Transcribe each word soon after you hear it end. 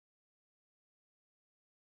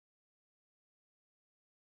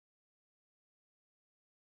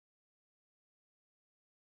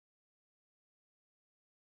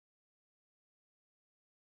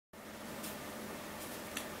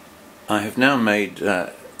I have now made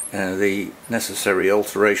the necessary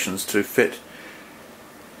alterations to fit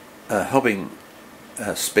a Hobbing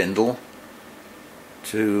spindle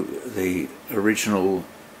to the original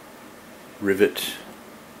Rivett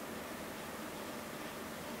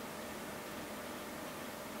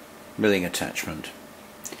milling attachment.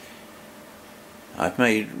 I've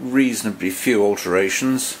made reasonably few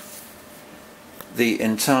alterations. The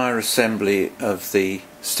entire assembly of the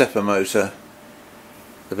stepper motor,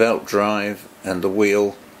 the belt drive and the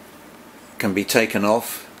wheel can be taken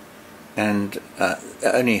off and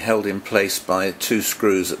only held in place by 2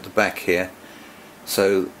 screws at the back here,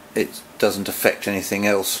 so it doesn't affect anything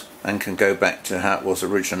else and can go back to how it was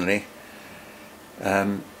originally.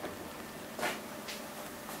 I'll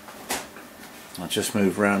just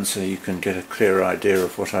move around so you can get a clear idea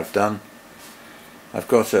of what I've done. I've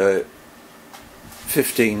got a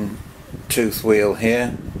 15 tooth wheel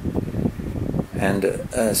here and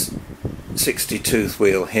a 60 tooth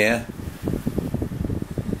wheel here,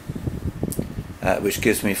 which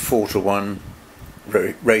gives me 4:1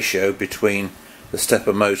 ratio between the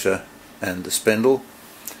stepper motor and the spindle.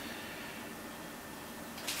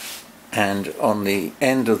 And on the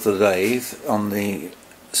end of the lathe, on the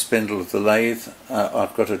spindle of the lathe,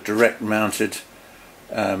 I've got a direct mounted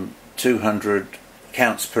 200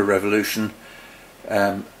 counts per revolution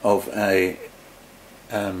of a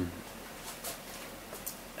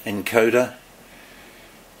encoder,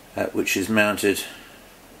 which is mounted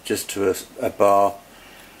just to a bar,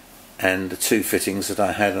 and the 2 fittings that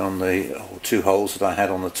I had on the, or 2 holes that I had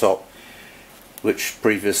on the top, which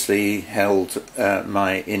previously held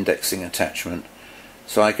my indexing attachment.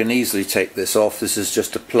 So I can easily take this off. This is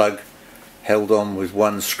just a plug held on with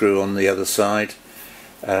 1 screw on the other side,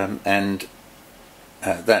 and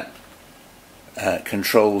that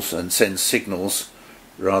controls and sends signals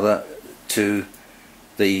rather to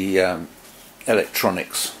the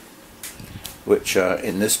electronics, which are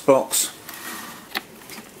in this box.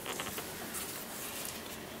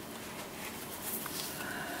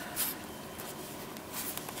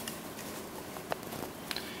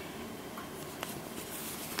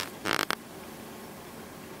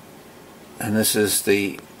 And this is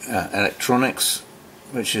the electronics,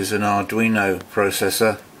 which is an Arduino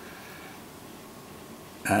processor,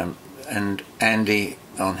 and Andy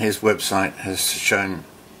on his website has shown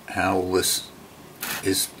how all this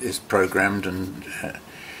is programmed and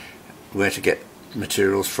where to get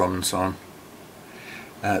materials from and so on.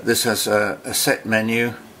 This has a set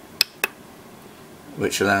menu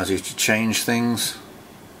which allows you to change things.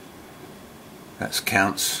 That's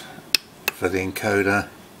counts for the encoder.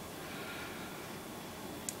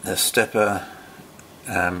 The stepper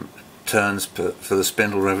turns for the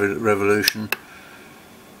spindle revolution,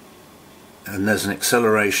 and there's an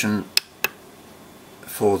acceleration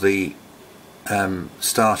for the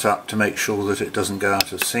start up to make sure that it doesn't go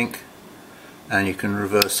out of sync, and you can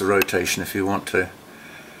reverse the rotation if you want to.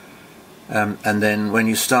 And then when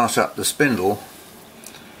you start up the spindle,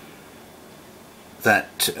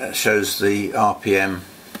 that shows the RPM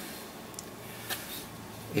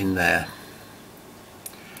in there.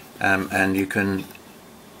 And you can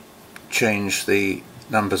change the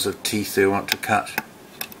numbers of teeth you want to cut.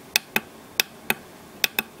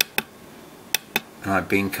 And I've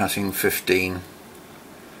been cutting 15.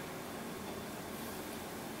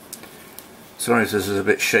 Sorry if this is a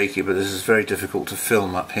bit shaky, but this is very difficult to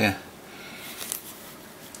film up here.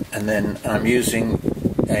 And then I'm using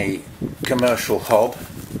a commercial hob.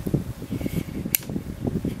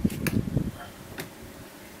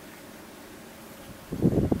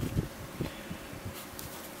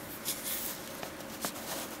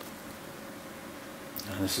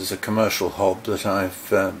 This is a commercial hob that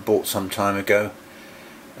I've bought some time ago,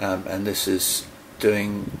 and this is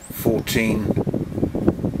doing 14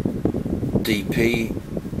 dp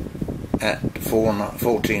at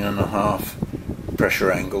 14.5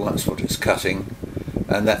 pressure angle. That's what it's cutting,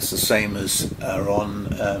 and that's the same as are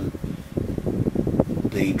on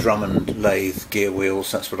the Drummond lathe gear wheels.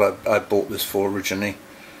 That's what I bought this for originally,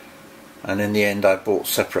 and in the end I bought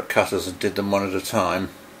separate cutters and did them one at a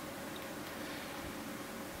time.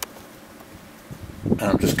 And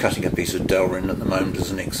I'm just cutting a piece of Delrin at the moment as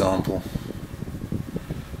an example.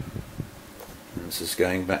 And this is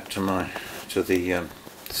going back to the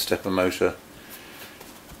stepper motor.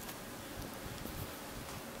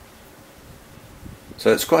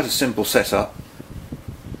 So it's quite a simple setup,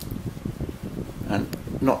 and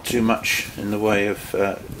not too much in the way of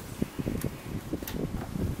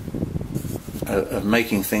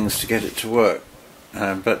making things to get it to work.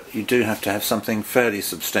 But you do have to have something fairly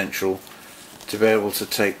substantial to be able to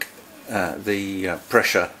take the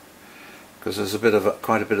pressure because there's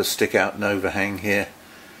quite a bit of stick out and overhang here.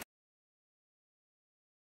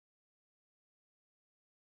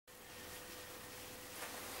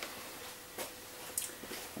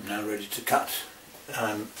 I'm now ready to cut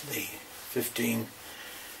the 15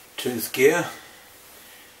 tooth gear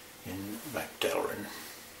in backdelrin.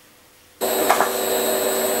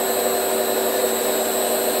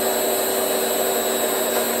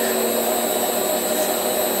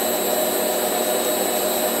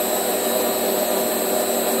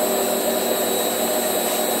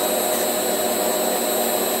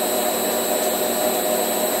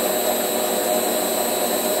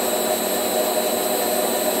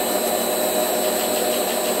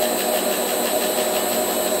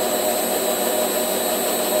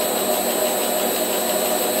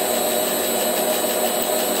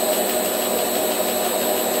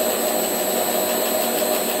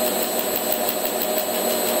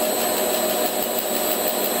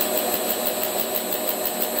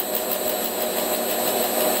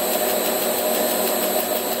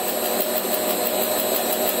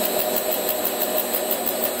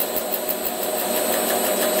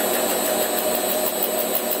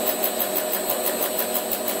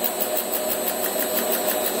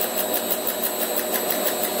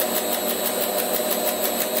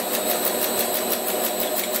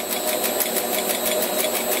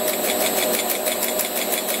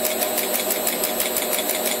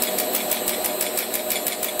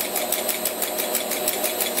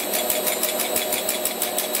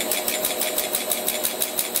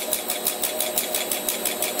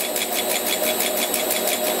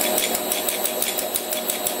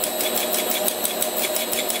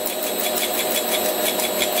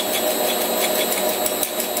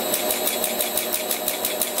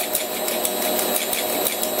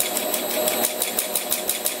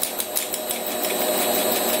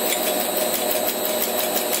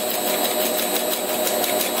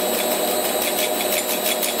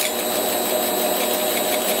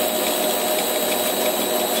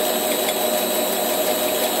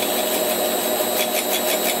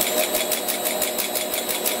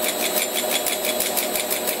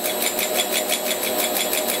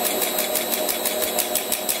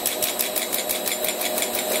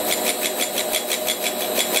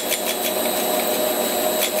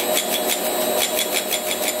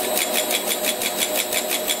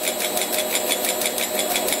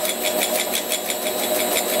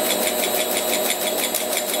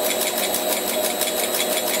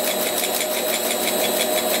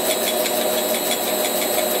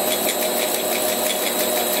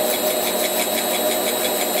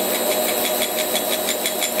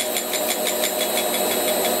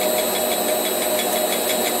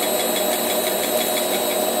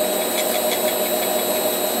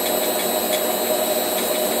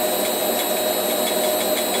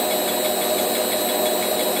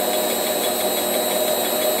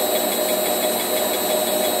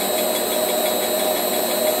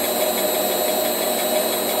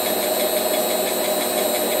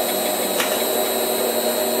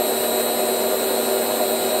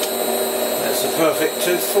 Perfect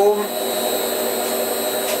tooth form.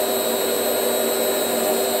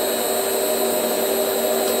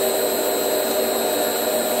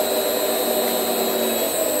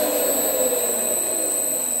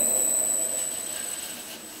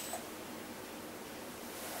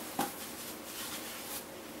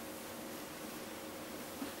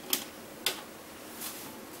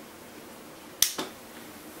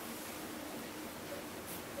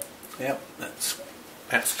 Yep,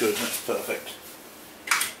 that's good, that's perfect.